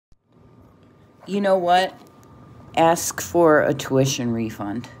You know what? Ask for a tuition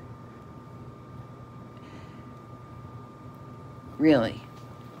refund. Really.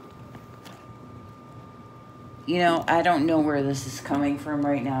 You know, I don't know where this is coming from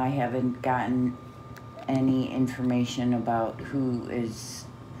right now. I haven't gotten any information about who is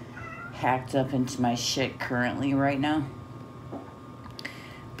hacked up into my shit currently right now.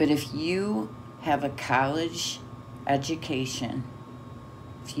 But if you have a college education,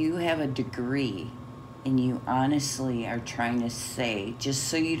 if you have a degree, and you honestly are trying to say, just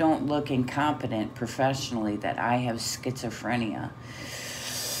so you don't look incompetent professionally, that I have schizophrenia,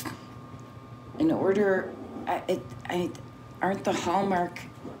 in order, aren't the hallmark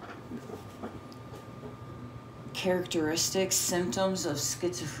characteristics, symptoms of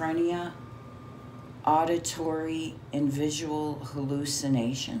schizophrenia, auditory and visual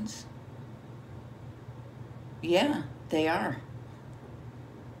hallucinations? Yeah, they are.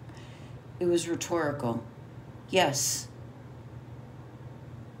 It was rhetorical. Yes.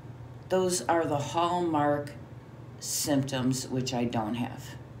 Those are the hallmark symptoms, which I don't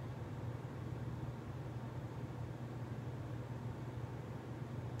have.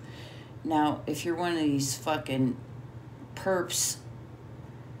 Now, if you're one of these fucking perps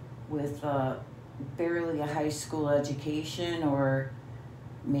with barely a high school education, or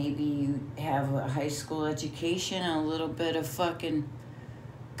maybe you have a high school education and a little bit of fucking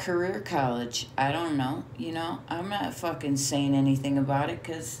career college, I don't know, you know, I'm not fucking saying anything about it,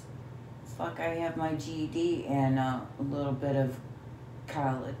 because fuck, I have my GED and a little bit of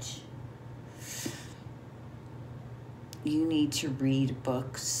college. You need to read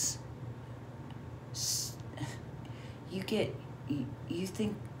books. You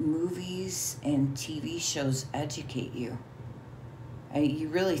think movies and TV shows educate you. You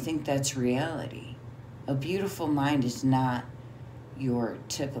really think that's reality. A Beautiful Mind is not your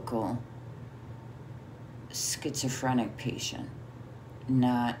typical schizophrenic patient.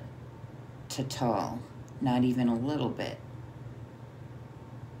 Not at all. Not even a little bit.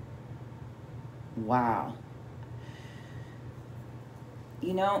 Wow.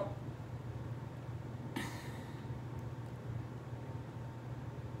 You know,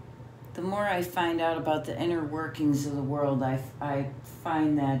 the more I find out about the inner workings of the world, I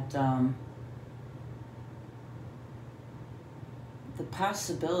find that the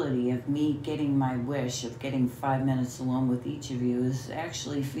possibility of me getting my wish of getting 5 minutes alone with each of you is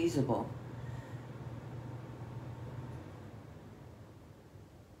actually feasible.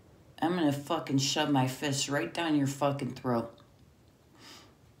 I'm gonna fucking shove my fist right down your fucking throat.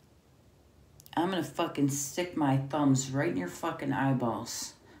 I'm gonna fucking stick my thumbs right in your fucking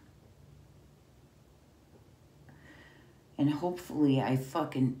eyeballs. And hopefully I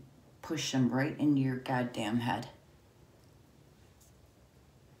fucking push them right into your goddamn head.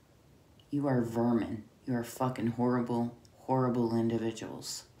 You are vermin. You are fucking horrible, horrible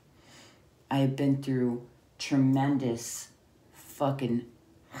individuals. I have been through tremendous, fucking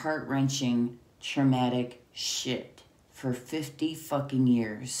heart-wrenching, traumatic shit for 50 fucking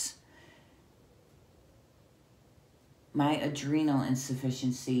years. My adrenal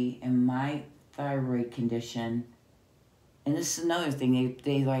insufficiency and my thyroid condition. And this is another thing,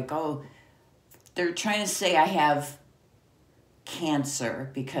 they like, oh, they're trying to say I have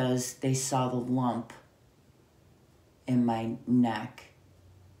cancer because they saw the lump in my neck.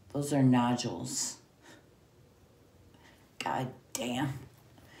 Those are nodules. God damn.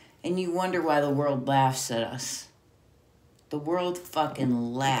 And you wonder why the world laughs at us. The world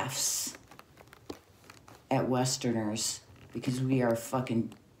fucking laughs at Westerners because we are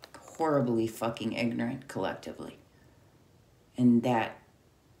fucking horribly fucking ignorant collectively. And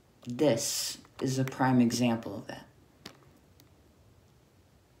this is a prime example of that.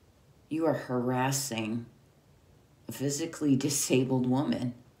 You are harassing a physically disabled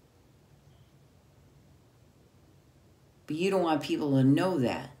woman. But you don't want people to know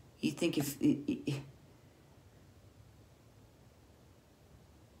that. You think you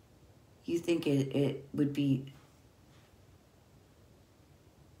think it would be,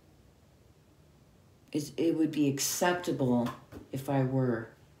 it would be acceptable if I were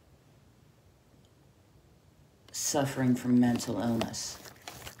suffering from mental illness.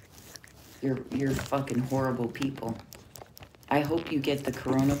 You're fucking horrible people. I hope you get the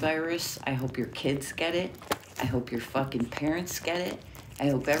coronavirus. I hope your kids get it. I hope your fucking parents get it. I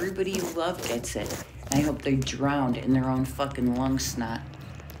hope everybody you love gets it. And I hope they drowned in their own fucking lung snot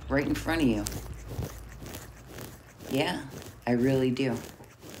right in front of you. Yeah, I really do.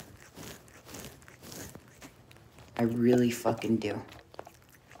 I really fucking do.